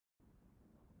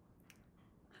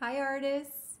Hi,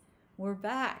 artists. We're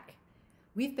back.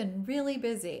 We've been really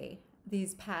busy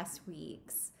these past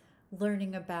weeks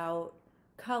learning about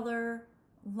color,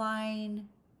 line,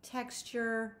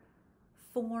 texture,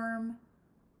 form,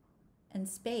 and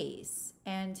space.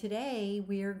 And today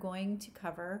we are going to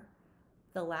cover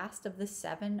the last of the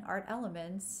 7 art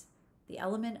elements, the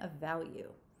element of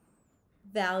value.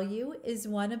 Value is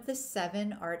one of the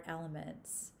 7 art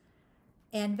elements.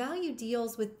 And value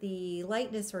deals with the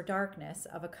lightness or darkness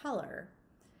of a color.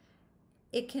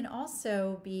 It can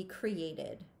also be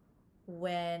created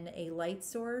when a light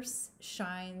source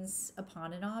shines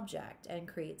upon an object and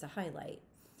creates a highlight.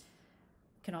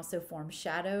 It can also form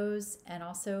shadows and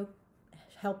also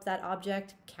help that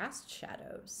object cast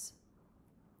shadows.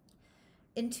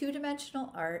 In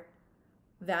two-dimensional art,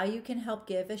 value can help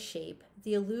give a shape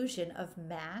the illusion of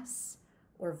mass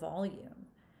or volume.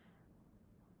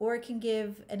 Or it can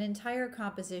give an entire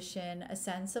composition a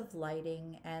sense of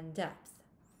lighting and depth.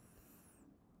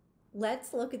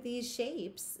 Let's look at these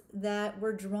shapes that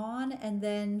were drawn and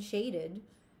then shaded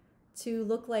to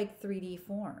look like 3D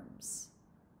forms.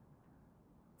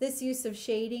 This use of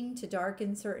shading to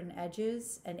darken certain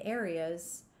edges and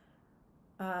areas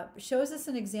shows us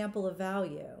an example of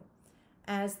value,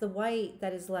 as the white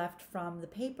that is left from the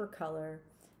paper color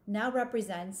now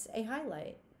represents a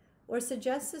highlight, or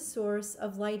suggests a source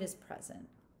of light is present.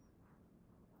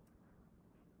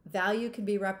 Value can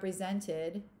be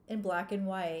represented in black and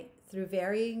white through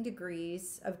varying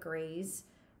degrees of grays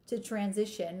to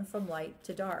transition from light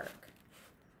to dark.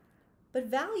 But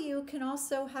value can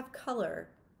also have color.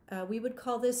 We would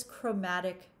call this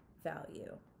chromatic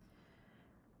value.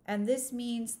 And this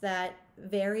means that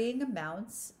varying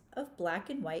amounts of black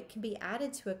and white can be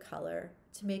added to a color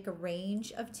to make a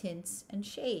range of tints and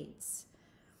shades.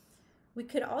 We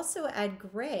could also add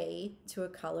gray to a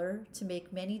color to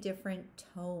make many different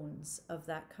tones of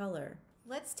that color.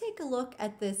 Let's take a look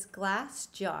at this glass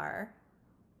jar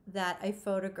that I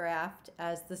photographed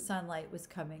as the sunlight was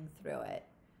coming through it.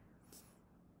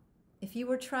 If you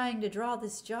were trying to draw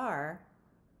this jar,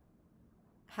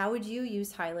 how would you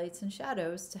use highlights and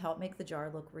shadows to help make the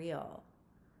jar look real?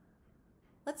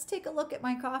 Let's take a look at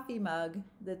my coffee mug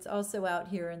that's also out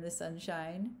here in the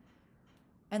sunshine,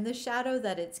 and the shadow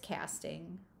that it's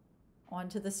casting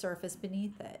onto the surface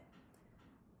beneath it.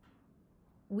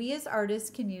 We as artists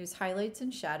can use highlights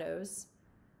and shadows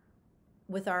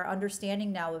with our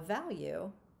understanding now of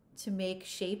value to make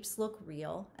shapes look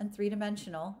real and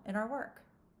three-dimensional in our work.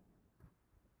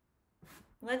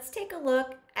 Let's take a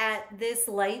look at this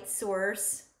light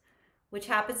source, which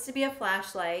happens to be a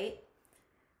flashlight,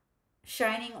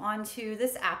 shining onto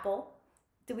this apple.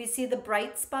 Do we see the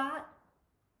bright spot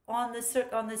on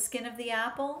the skin of the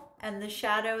apple and the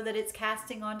shadow that it's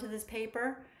casting onto this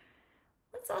paper?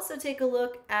 Let's also take a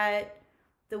look at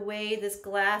the way this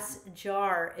glass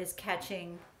jar is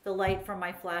catching the light from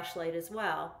my flashlight as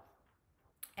well.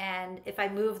 And if I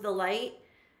move the light,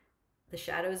 the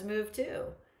shadows move too.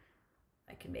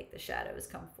 I can make the shadows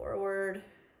come forward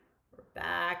or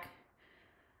back.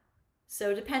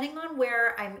 So depending on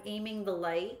where I'm aiming the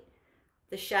light,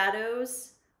 the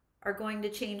shadows are going to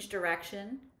change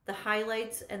direction. The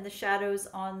highlights and the shadows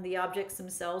on the objects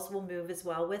themselves will move as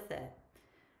well with it.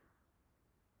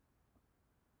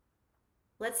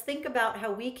 Let's think about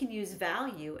how we can use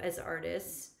value as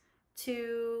artists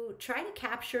to try to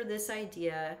capture this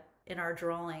idea in our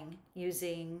drawing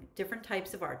using different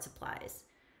types of art supplies.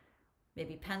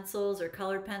 Maybe pencils or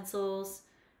colored pencils.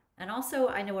 And also,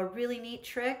 I know a really neat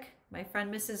trick my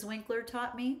friend Mrs. Winkler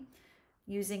taught me,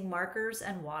 using markers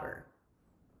and water.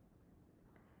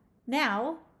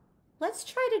 Now, let's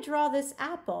try to draw this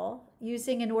apple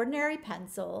using an ordinary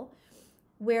pencil,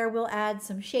 where we'll add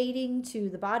some shading to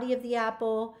the body of the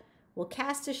apple, we'll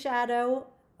cast a shadow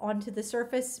onto the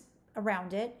surface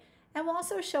around it, and we'll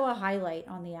also show a highlight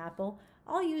on the apple,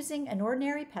 all using an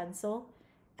ordinary pencil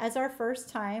as our first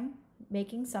time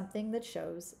making something that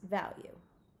shows value.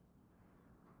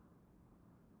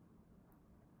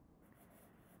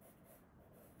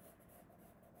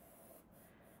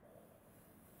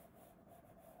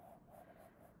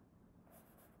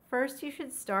 First, you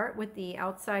should start with the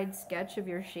outside sketch of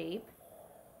your shape.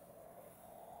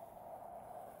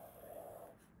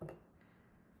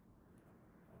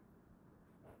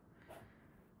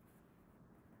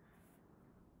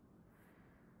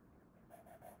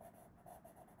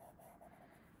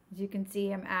 As you can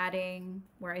see, I'm adding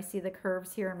where I see the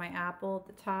curves here in my apple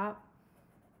at the top,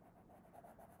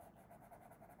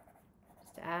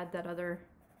 just to add that other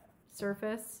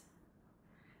surface.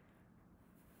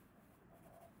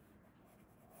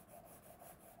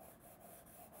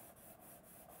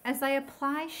 as I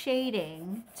apply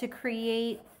shading to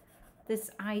create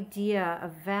this idea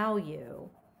of value,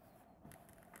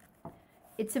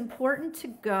 it's important to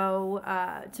go,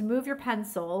 to move your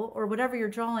pencil or whatever you're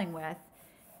drawing with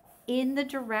in the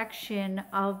direction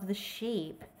of the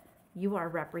shape you are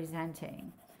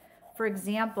representing. For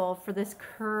example, for this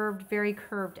curved, very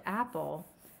curved apple,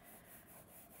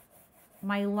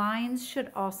 my lines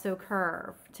should also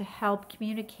curve to help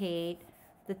communicate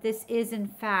that this is in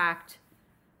fact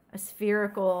a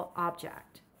spherical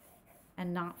object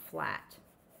and not flat.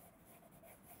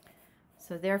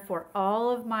 So therefore, all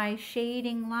of my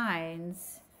shading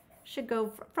lines should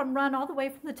go run all the way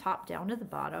from the top down to the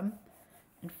bottom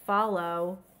and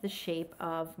follow the shape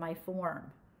of my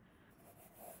form.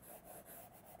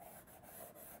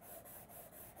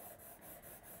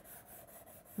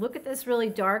 Look at this really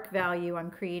dark value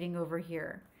I'm creating over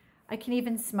here. I can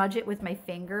even smudge it with my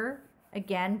finger,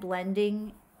 again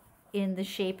blending in the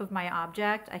shape of my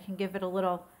object. I can give it a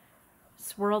little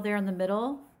swirl there in the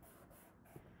middle.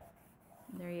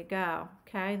 There you go.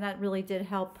 Okay, that really did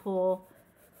help pull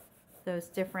those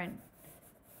different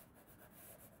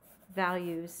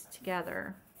values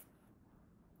together.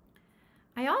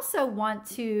 I also want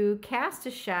to cast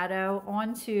a shadow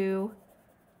onto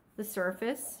the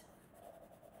surface,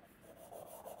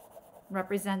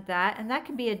 represent that, and that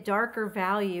can be a darker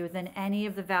value than any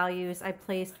of the values I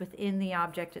placed within the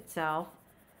object itself.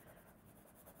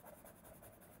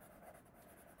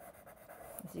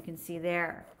 As you can see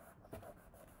there.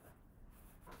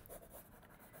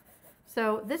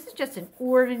 So this is just an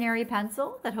ordinary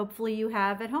pencil that hopefully you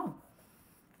have at home.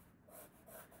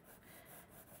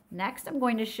 Next, I'm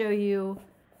going to show you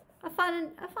a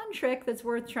fun trick that's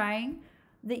worth trying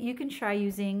that you can try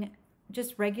using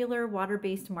just regular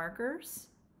water-based markers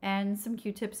and some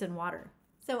Q-tips and water.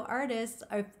 So artists,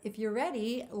 if you're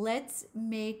ready, let's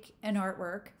make an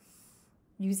artwork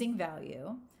using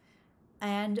value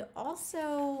and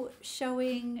also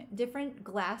showing different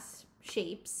glass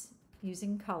shapes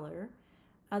using color.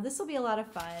 This will be a lot of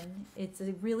fun. It's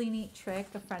a really neat trick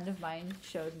a friend of mine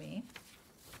showed me.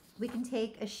 We can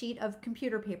take a sheet of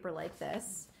computer paper like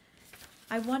this.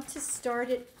 I want to start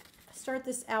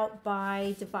this out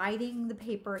by dividing the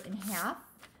paper in half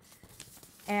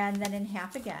and then in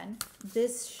half again.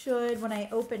 This should, when I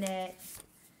open it,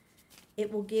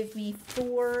 it will give me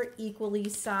 4 equally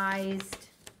sized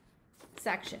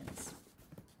sections.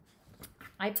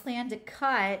 I plan to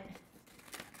cut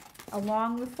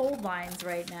along the fold lines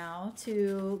right now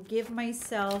to give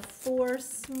myself 4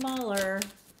 smaller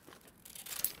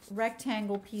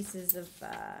rectangular pieces of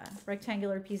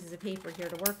paper here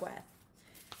to work with.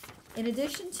 In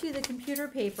addition to the computer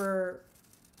paper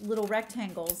little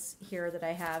rectangles here that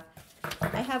I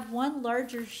have one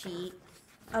larger sheet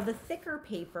of a thicker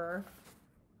paper.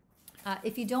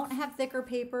 If you don't have thicker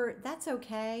paper, that's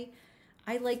okay.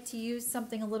 I like to use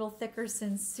something a little thicker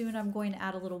since soon I'm going to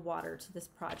add a little water to this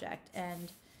project,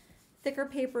 and thicker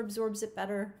paper absorbs it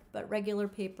better, but regular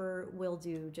paper will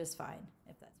do just fine.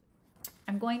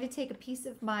 I'm going to take a piece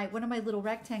of one of my little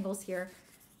rectangles here,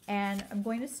 and I'm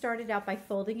going to start it out by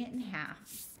folding it in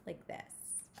half like this,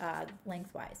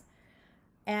 lengthwise.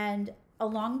 And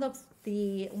along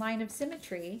the line of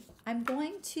symmetry, I'm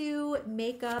going to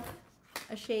make up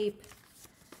a shape,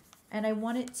 and I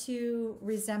want it to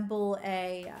resemble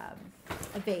a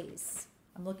vase.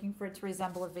 I'm looking for it to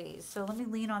resemble a vase. So let me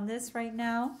lean on this right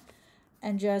now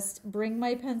and just bring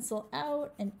my pencil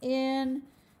out and in.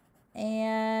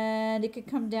 And it could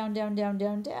come down, down, down,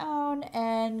 down, down,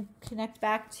 and connect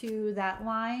back to that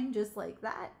line just like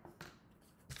that.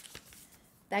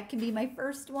 That can be my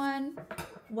first one.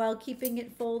 While keeping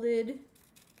it folded,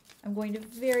 I'm going to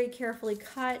very carefully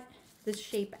cut this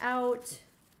shape out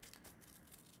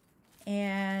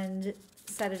and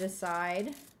set it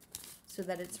aside so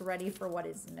that it's ready for what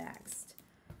is next.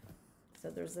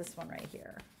 So there's this one right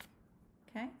here.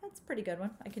 Okay, that's a pretty good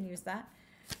one. I can use that.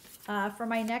 For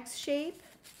my next shape,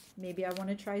 maybe I want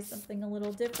to try something a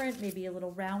little different, maybe a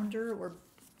little rounder, or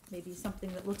maybe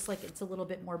something that looks like it's a little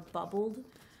bit more bubbled.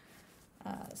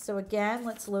 So again,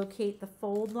 let's locate the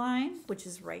fold line, which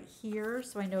is right here.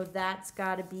 So I know that's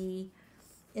got to be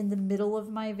in the middle of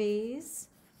my vase.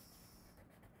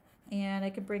 And I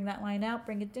can bring that line out,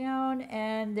 bring it down,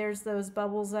 and there's those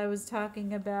bubbles I was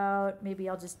talking about. Maybe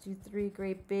I'll just do 3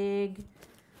 great big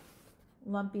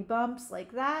lumpy bumps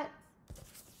like that.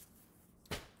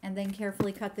 And then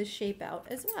carefully cut this shape out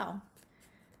as well.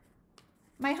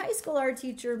 My high school art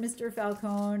teacher, Mr.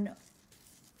 Falcone,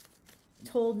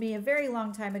 told me a very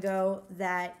long time ago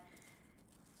that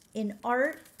in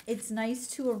art, it's nice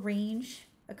to arrange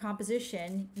a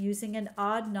composition using an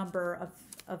odd number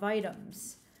of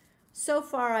items. So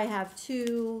far I have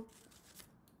 2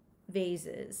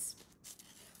 vases.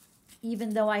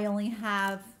 Even though I only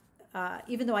have,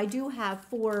 even though I do have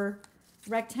 4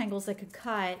 rectangles I could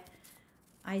cut,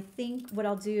 I think what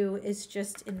I'll do is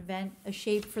just invent a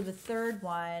shape for the 3rd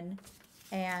one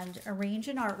and arrange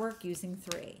an artwork using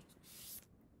 3.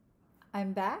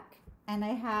 I'm back and I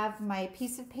have my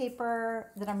piece of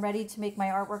paper that I'm ready to make my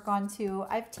artwork onto.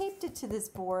 I've taped it to this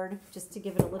board just to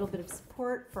give it a little bit of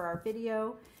support for our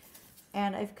video.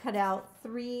 And I've cut out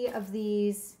 3 of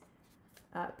these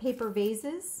paper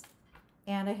vases,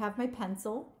 and I have my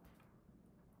pencil.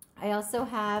 I also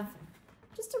have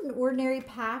just an ordinary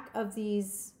pack of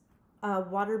these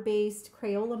water-based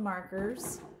Crayola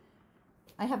markers.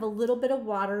 I have a little bit of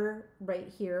water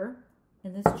right here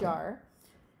in this jar.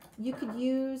 You could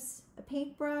use a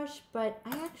paintbrush, but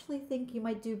I actually think you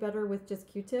might do better with just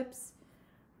Q-tips,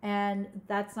 and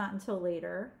that's not until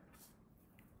later.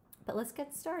 But let's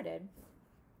get started.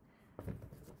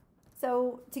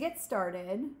 So to get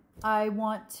started, I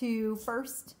want to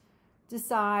first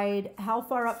decide how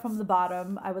far up from the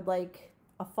bottom I would like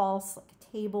a false, like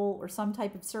a table or some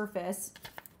type of surface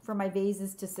for my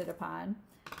vases to sit upon.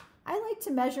 I like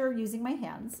to measure using my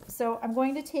hands. So I'm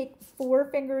going to take 4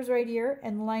 fingers right here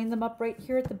and line them up right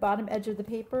here at the bottom edge of the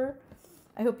paper.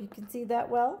 I hope you can see that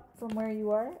well from where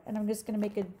you are. And I'm just going to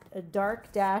make a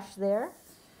dark dash there.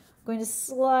 I'm going to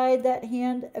slide that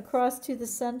hand across to the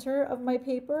center of my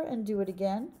paper and do it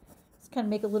again. Just kind of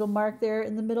make a little mark there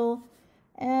in the middle.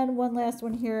 And one last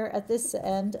one here at this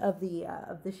end of the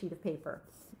sheet of paper.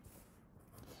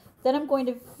 Then I'm going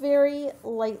to very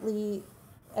lightly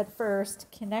at first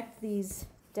connect these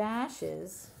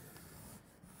dashes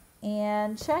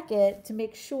and check it to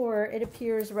make sure it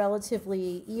appears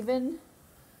relatively even,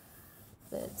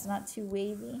 that it's not too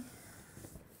wavy.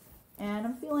 And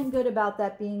I'm feeling good about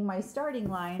that being my starting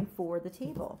line for the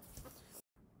table.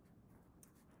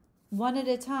 One at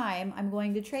a time, I'm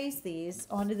going to trace these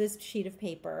onto this sheet of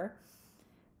paper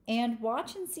and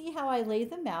watch and see how I lay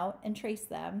them out and trace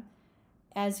them,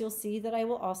 as you'll see that I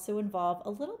will also involve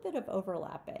a little bit of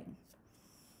overlapping.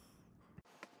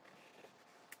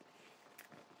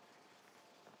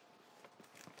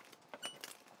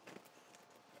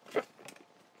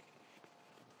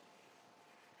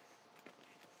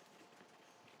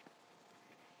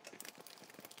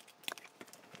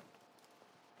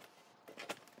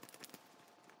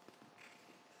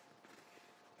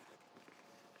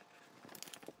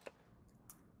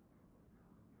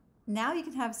 Now you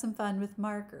can have some fun with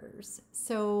markers.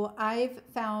 So I've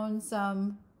found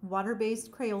some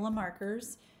water-based Crayola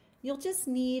markers. You'll just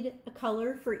need a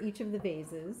color for each of the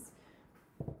vases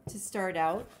to start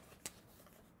out.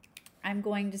 I'm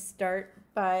going to start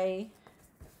by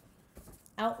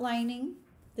outlining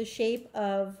the shape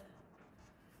of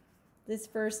this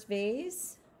first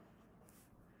vase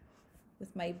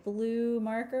with my blue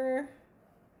marker,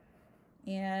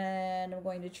 and I'm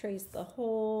going to trace the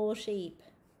whole shape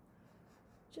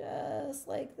just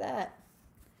like that.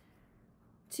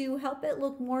 To help it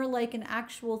look more like an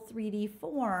actual 3D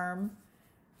form,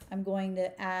 I'm going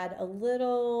to add a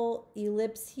little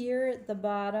ellipse here at the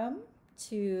bottom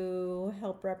to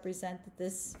help represent that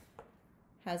this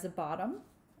has a bottom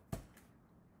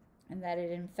and that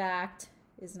it in fact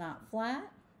is not flat.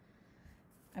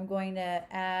 I'm going to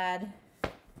add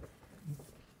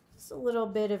just a little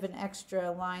bit of an extra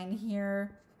line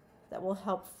here that will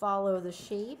help follow the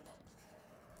shape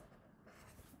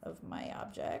of my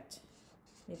object.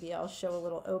 Maybe I'll show a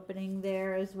little opening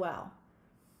there as well.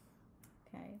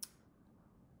 Okay.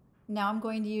 Now I'm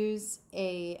going to use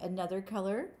another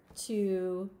color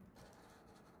to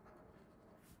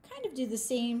kind of do the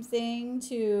same thing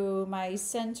to my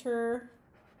center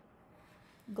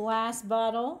glass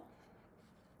bottle.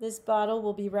 This bottle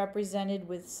will be represented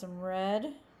with some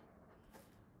red.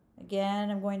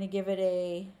 Again, I'm going to give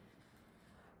it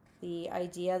the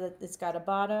idea that it's got a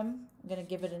bottom. I'm going to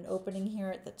give it an opening here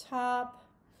at the top,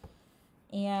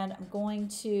 and I'm going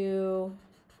to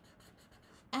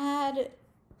add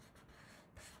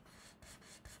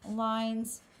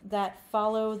lines that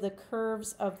follow the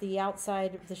curves of the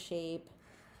outside of the shape.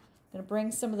 I'm going to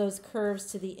bring some of those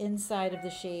curves to the inside of the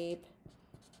shape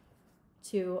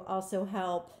to also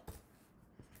help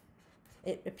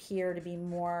it appear to be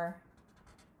more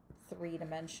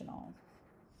three-dimensional.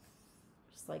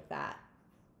 Just like that.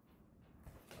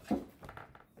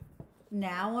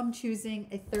 Now I'm choosing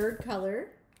a third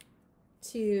color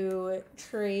to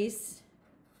trace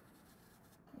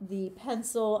the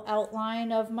pencil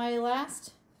outline of my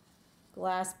last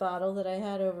glass bottle that I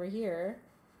had over here.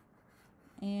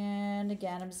 And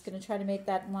again, I'm just going to try to make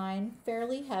that line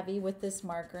fairly heavy with this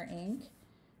marker ink.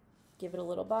 give it a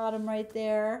little bottom right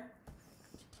there.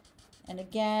 And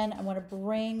again, I want to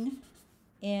bring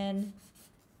in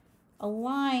a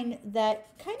line that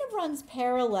kind of runs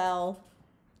parallel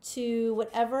to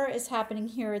whatever is happening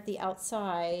here at the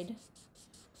outside.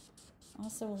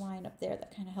 Also a line up there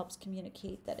that kind of helps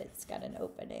communicate that it's got an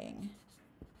opening.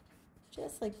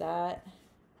 Just like that,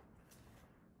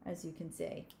 as you can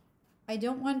see. I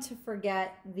don't want to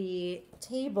forget the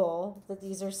table that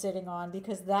these are sitting on,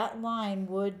 because that line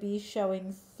would be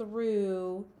showing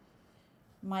through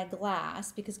my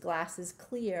glass, because glass is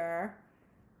clear.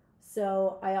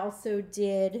 So I also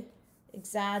did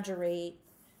exaggerate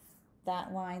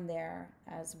that line there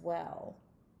as well.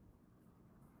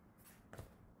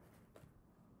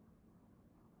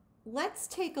 Let's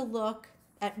take a look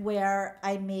at where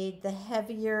I made the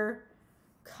heavier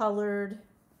colored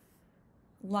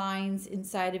lines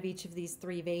inside of each of these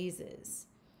three vases.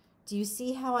 Do you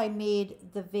see how I made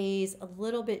the vase a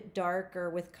little bit darker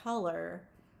with color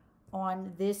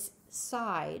on this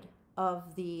side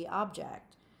of the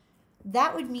object?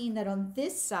 That would mean that on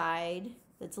this side,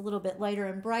 that's a little bit lighter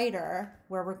and brighter,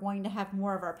 where we're going to have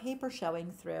more of our paper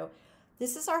showing through,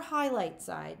 this is our highlight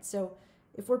side. So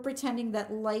if we're pretending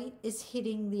that light is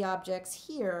hitting the objects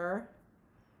here,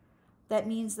 that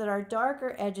means that our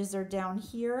darker edges are down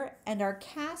here and our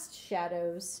cast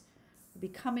shadows will be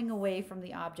coming away from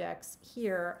the objects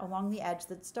here along the edge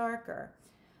that's darker.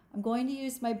 I'm going to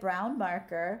use my brown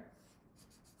marker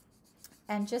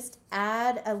and just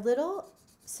add a little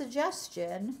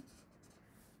suggestion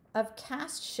of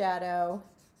cast shadow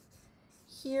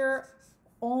here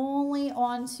only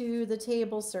onto the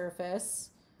table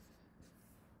surface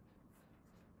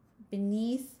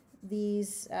beneath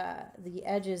these the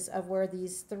edges of where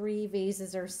these three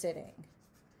vases are sitting,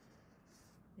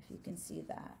 if you can see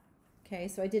that. Okay,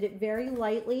 so I did it very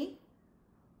lightly,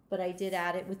 but I did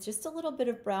add it with just a little bit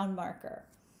of brown marker.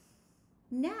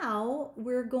 Now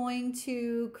we're going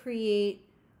to create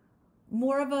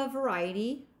more of a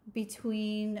variety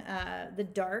between the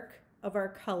dark of our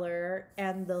color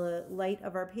and the light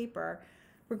of our paper.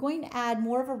 We're going to add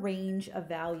more of a range of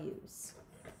values.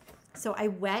 So I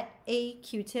wet a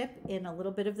Q-tip in a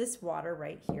little bit of this water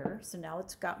right here. So now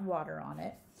it's got water on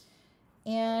it.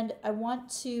 And I want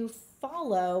to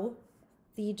follow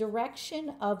the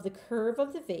direction of the curve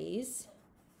of the vase,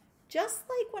 just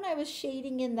like when I was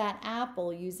shading in that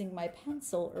apple using my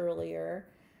pencil earlier.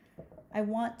 I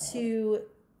want to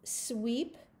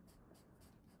sweep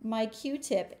my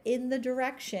Q-tip in the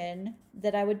direction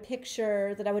that I would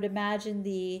picture, that I would imagine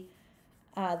the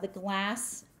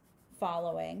glass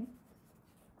following.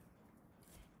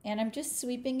 And I'm just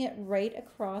sweeping it right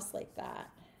across like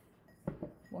that. I'm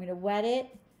going to wet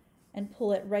it and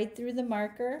pull it right through the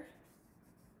marker,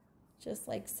 just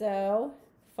like so.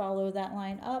 Follow that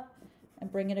line up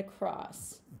and bring it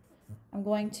across. I'm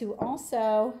going to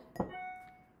also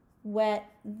wet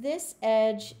this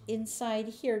edge inside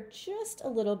here just a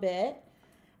little bit,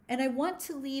 and I want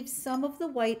to leave some of the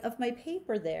white of my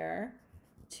paper there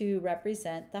to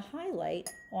represent the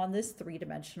highlight on this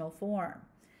three-dimensional form.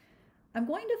 I'm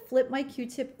going to flip my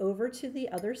Q-tip over to the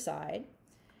other side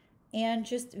and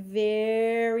just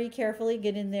very carefully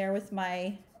get in there with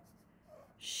my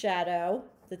shadow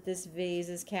that this vase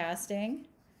is casting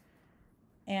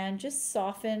and just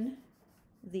soften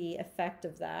the effect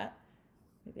of that.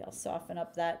 Maybe I'll soften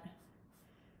up that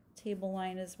table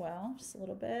line as well, just a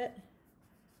little bit.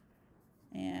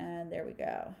 And there we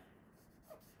go.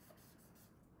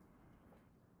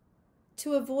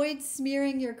 To avoid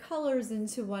smearing your colors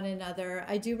into one another,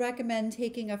 I do recommend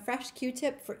taking a fresh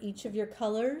Q-tip for each of your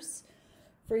colors,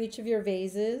 for each of your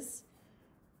vases.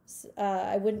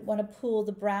 I wouldn't want to pull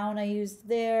the brown I used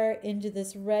there into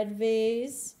this red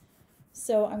vase.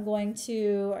 So I'm going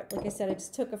to, like I said, I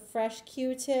just took a fresh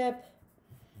Q-tip,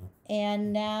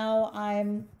 and now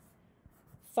I'm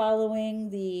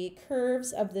following the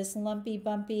curves of this lumpy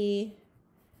bumpy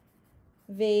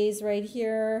vase right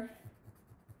here,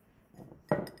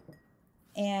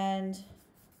 and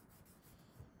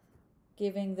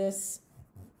giving this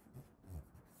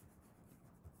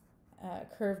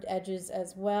curved edges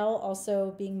as well.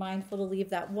 Also being mindful to leave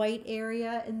that white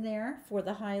area in there for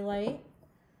the highlight.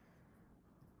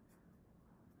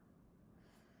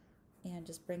 And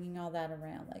just bringing all that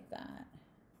around like that.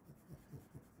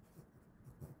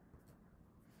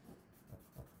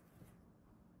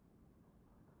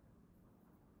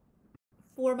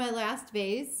 For my last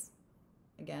vase,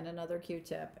 again, another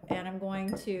Q-tip, and I'm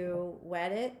going to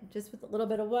wet it just with a little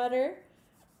bit of water.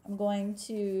 I'm going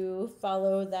to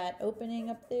follow that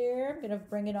opening up there. I'm going to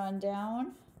bring it on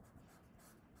down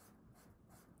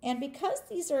And because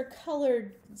these are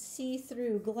colored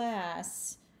see-through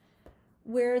glass,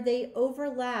 where they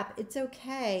overlap, it's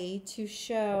okay to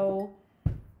show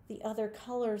the other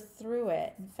color through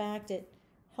it. In fact, it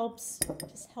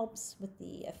just helps with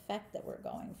the effect that we're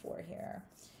going for here.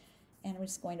 And we're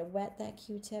just going to wet that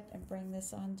Q-tip and bring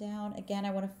this on down. Again,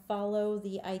 I want to follow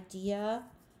the idea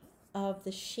of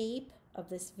the shape of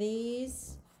this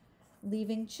vase,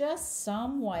 leaving just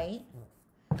some white,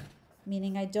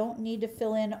 meaning I don't need to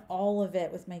fill in all of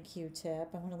it with my Q-tip.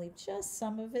 I want to leave just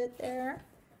some of it there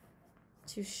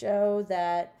to show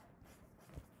that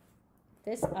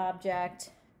this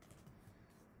object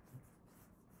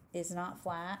is not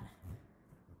flat.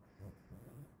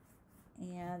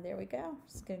 And there we go.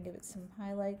 Just going to give it some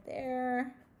highlight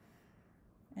there.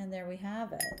 And there we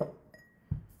have it.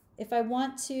 If I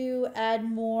want to add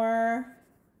more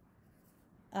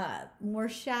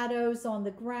shadows on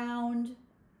the ground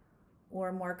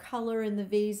or more color in the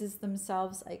vases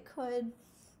themselves, I could.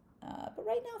 But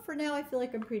right now, for now, I feel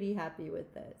like I'm pretty happy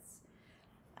with this.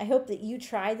 I hope that you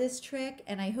try this trick,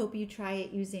 and I hope you try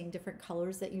it using different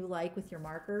colors that you like with your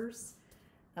markers,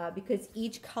 because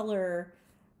each color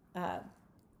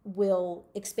will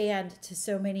expand to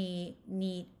so many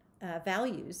neat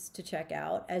values to check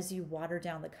out as you water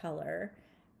down the color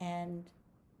and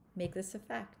make this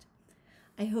effect.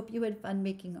 I hope you had fun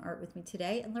making art with me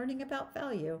today and learning about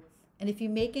value. And if you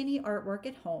make any artwork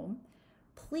at home,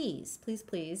 please, please,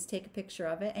 please take a picture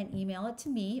of it and email it to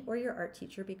me or your art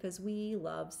teacher, because we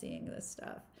love seeing this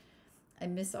stuff. I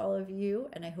miss all of you,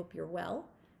 and I hope you're well,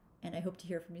 and I hope to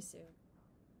hear from you soon.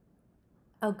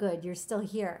 Oh, good, you're still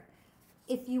here.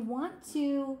 If you want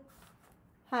to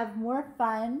have more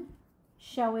fun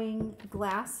showing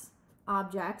glass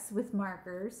objects with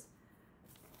markers,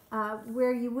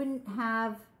 where you wouldn't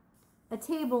have a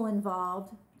table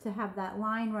involved to have that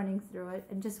line running through it,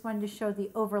 and just wanted to show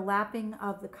the overlapping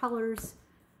of the colors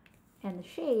and the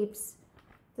shapes,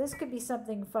 this could be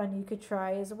something fun you could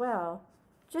try as well.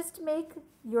 Just make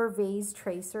your vase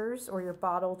tracers or your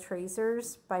bottle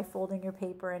tracers by folding your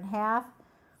paper in half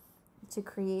to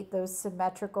create those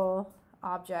symmetrical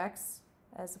objects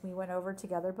as we went over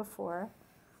together before.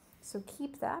 So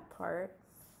keep that part.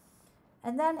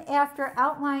 And then after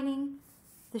outlining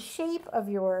the shape of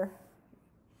your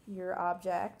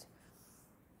object,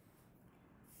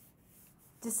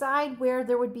 decide where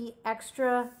there would be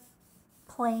extra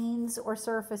planes or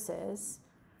surfaces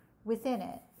within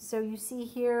it. So you see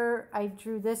here, I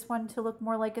drew this one to look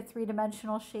more like a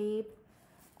three-dimensional shape,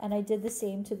 and I did the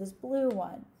same to this blue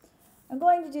one. I'm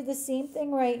going to do the same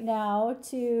thing right now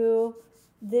to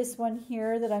this one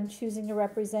here that I'm choosing to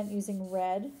represent using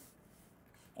red.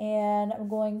 And I'm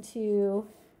going to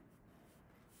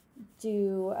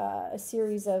do a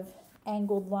series of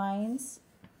angled lines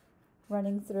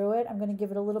running through it. I'm going to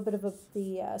give it a little bit of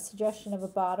the suggestion of a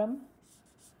bottom.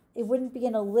 It wouldn't be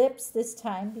an ellipse this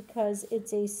time because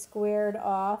it's a squared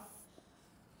off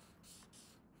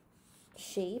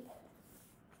shape.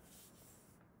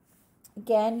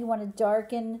 Again, you want to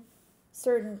darken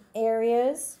certain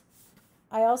areas.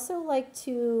 I also like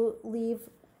to leave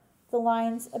the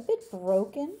lines a bit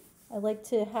broken. I like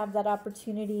to have that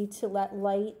opportunity to let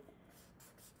light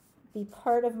be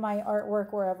part of my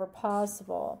artwork wherever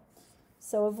possible.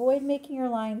 So avoid making your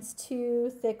lines too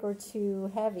thick or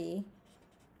too heavy.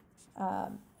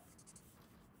 And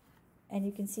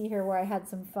you can see here where I had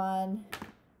some fun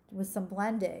with some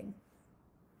blending.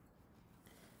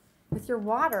 With your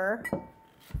water,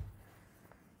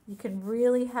 you can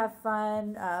really have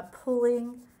fun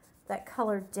pulling that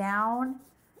color down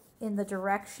in the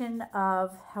direction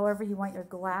of however you want your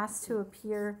glass to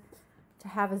appear to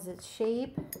have as its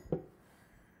shape.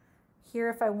 Here,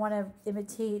 if I want to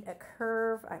imitate a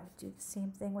curve, I would do the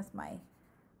same thing with my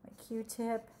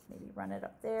Q-tip, maybe run it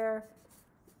up there.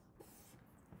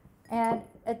 And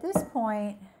at this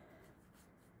point,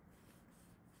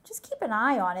 just keep an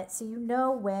eye on it so you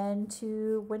know when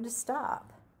to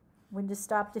stop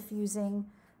diffusing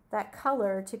that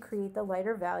color to create the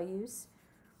lighter values.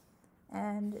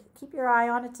 And keep your eye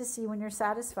on it to see when you're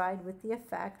satisfied with the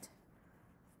effect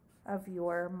of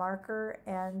your marker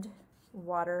and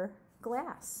water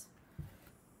glass.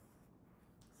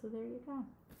 So there you go.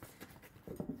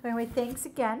 So anyway, thanks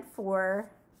again for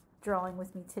drawing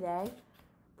with me today.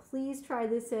 Please try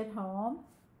this at home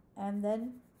and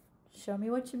then show me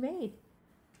what you made.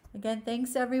 Again,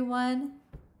 thanks everyone.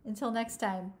 Until next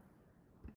time.